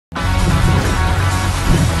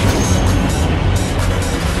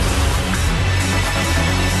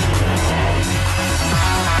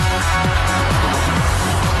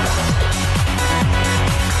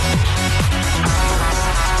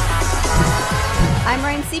I'm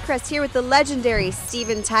Ryan Seacrest here with the legendary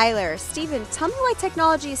Steven Tyler. Steven, tell me why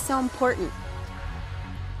technology is so important.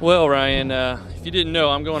 Well, Ryan, if you didn't know,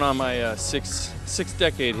 I'm going on my sixth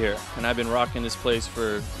decade here, and I've been rocking this place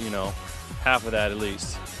for, half of that at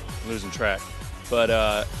least. I'm losing track. But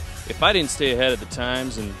if I didn't stay ahead of the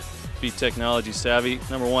times and be technology savvy,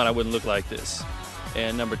 number one, I wouldn't look like this.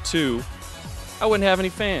 And number two, I wouldn't have any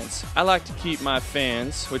fans. I like to keep my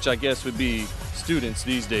fans, which I guess would be students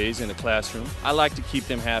these days in the classroom, I like to keep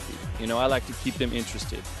them happy. I like to keep them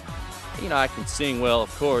interested. I can sing well, of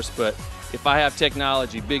course, but if I have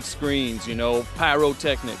technology, big screens,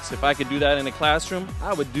 pyrotechnics, if I could do that in the classroom,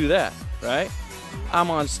 I would do that, right? I'm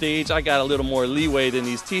on stage, I got a little more leeway than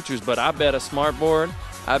these teachers, but I bet a smartboard,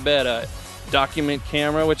 I bet a document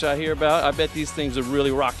camera, which I hear about, I bet these things would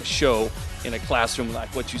really rock a show in a classroom like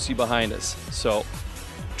what you see behind us. So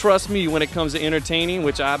trust me, when it comes to entertaining,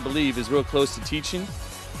 which I believe is real close to teaching,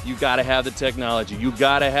 you gotta have the technology, you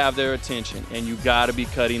gotta have their attention, and you gotta be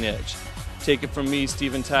cutting edge. Take it from me,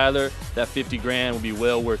 Steven Tyler, that 50 grand will be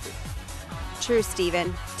well worth it. True,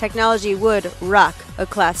 Steven. Technology would rock a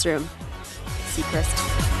classroom. Seacrest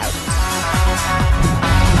out.